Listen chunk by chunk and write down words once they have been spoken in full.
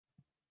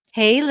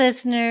Hey,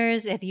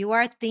 listeners, if you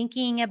are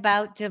thinking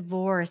about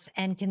divorce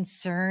and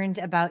concerned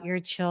about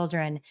your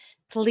children,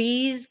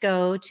 please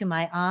go to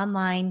my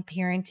online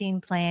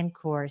parenting plan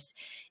course.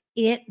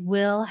 It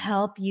will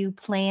help you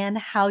plan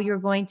how you're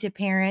going to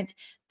parent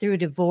through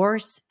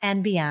divorce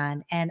and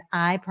beyond. And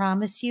I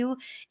promise you,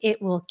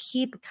 it will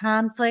keep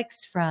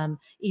conflicts from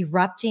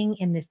erupting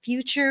in the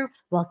future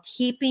while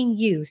keeping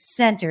you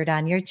centered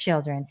on your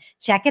children.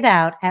 Check it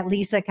out at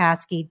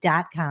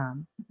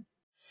lisakoski.com.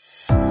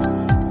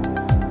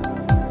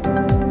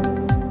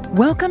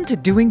 Welcome to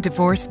Doing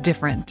Divorce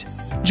Different.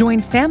 Join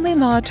family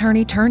law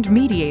attorney turned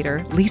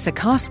mediator Lisa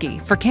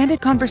Koski for candid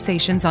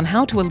conversations on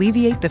how to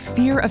alleviate the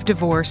fear of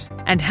divorce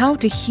and how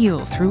to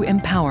heal through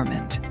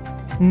empowerment.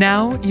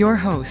 Now, your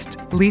host,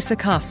 Lisa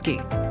Koski.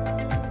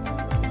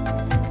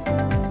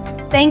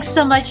 Thanks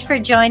so much for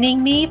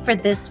joining me for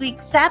this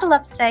week's Saddle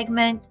Up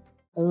segment.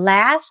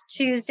 Last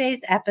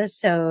Tuesday's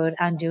episode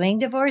on Doing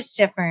Divorce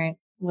Different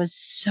was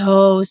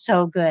so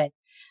good.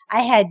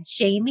 I had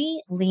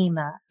Jamie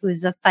Lima,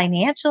 who's a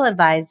financial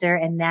advisor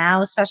and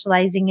now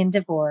specializing in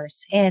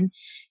divorce. And,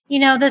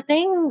 the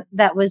thing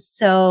that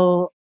was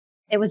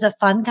it was a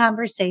fun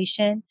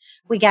conversation.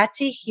 We got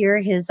to hear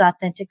his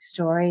authentic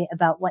story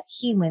about what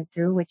he went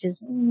through, which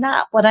is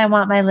not what I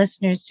want my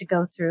listeners to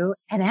go through.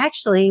 And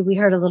actually, we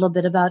heard a little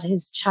bit about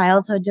his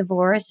childhood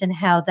divorce and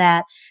how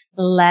that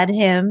led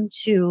him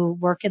to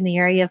work in the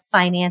area of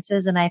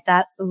finances. And I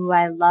thought,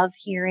 I love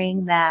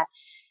hearing that.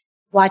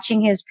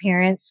 Watching his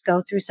parents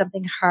go through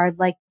something hard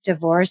like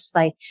divorce,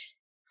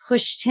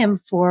 pushed him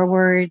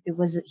forward.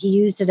 He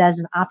used it as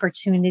an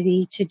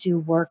opportunity to do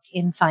work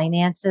in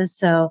finances.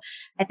 So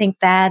I think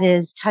that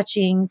is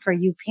touching for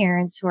you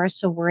parents who are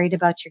so worried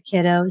about your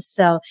kiddos.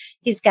 So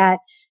he's got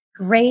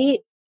great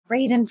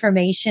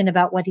information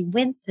about what he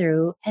went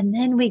through. And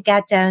then we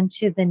got down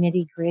to the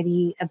nitty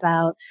gritty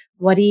about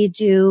what do you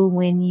do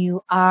when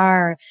you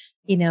are,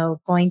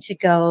 going to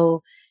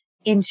go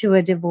into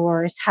a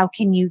divorce? How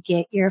can you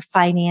get your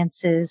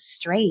finances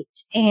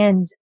straight?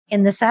 And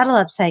in the Saddle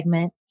Up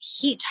segment,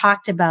 he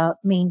talked about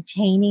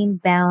maintaining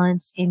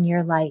balance in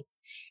your life.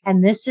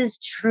 And this is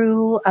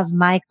true of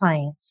my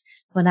clients.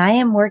 When I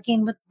am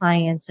working with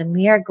clients and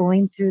we are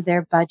going through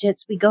their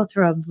budgets, we go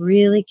through them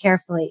really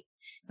carefully.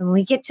 And when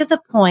we get to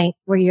the point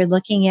where you're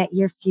looking at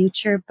your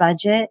future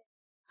budget,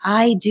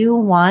 I do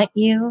want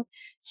you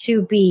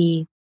to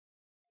be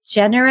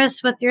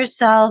generous with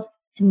yourself,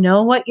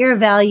 know what your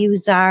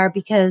values are,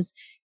 because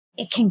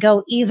it can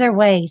go either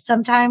way.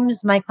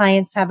 Sometimes my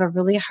clients have a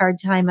really hard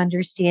time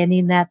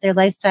understanding that their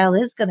lifestyle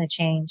is going to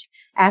change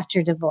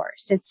after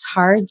divorce. It's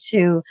hard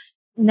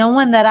no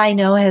one that I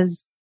know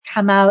has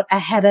come out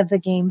ahead of the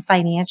game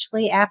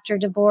financially after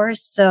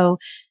divorce. So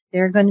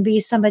there are going to be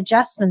some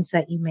adjustments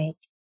that you make.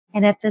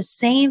 And at the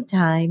same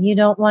time, you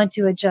don't want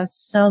to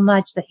adjust so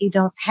much that you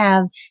don't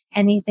have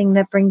anything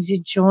that brings you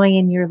joy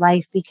in your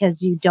life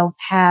because you don't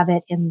have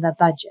it in the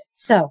budget.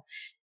 So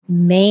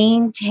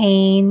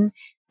maintain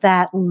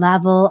that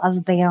level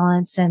of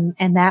balance. And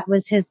that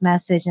was his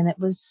message. And it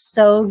was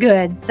so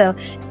good. So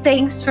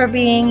thanks for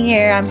being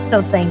here. I'm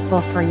so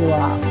thankful for you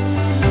all.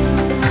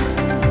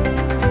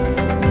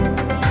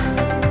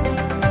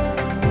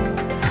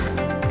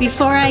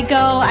 Before I go,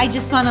 I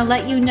just want to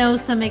let you know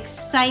some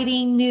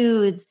exciting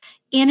news.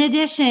 In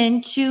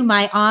addition to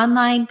my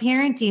online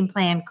parenting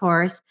plan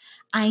course,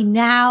 I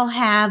now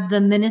have the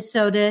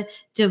Minnesota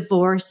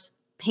Divorce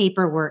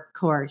Paperwork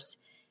course.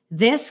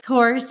 This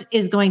course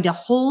is going to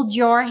hold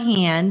your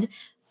hand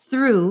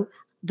through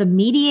the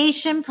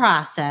mediation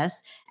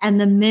process and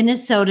the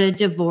Minnesota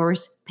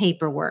divorce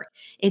paperwork.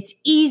 It's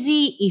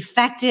easy,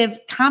 effective,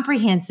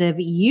 comprehensive.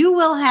 You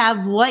will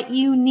have what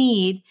you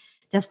need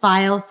to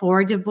file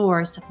for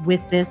divorce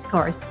with this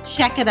course.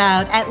 Check it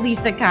out at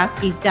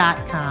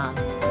lisakoski.com.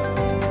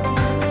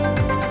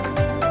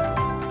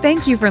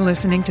 Thank you for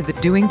listening to the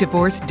Doing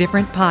Divorce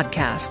Different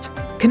podcast.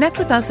 Connect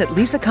with us at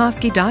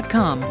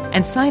lisakoski.com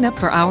and sign up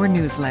for our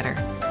newsletter.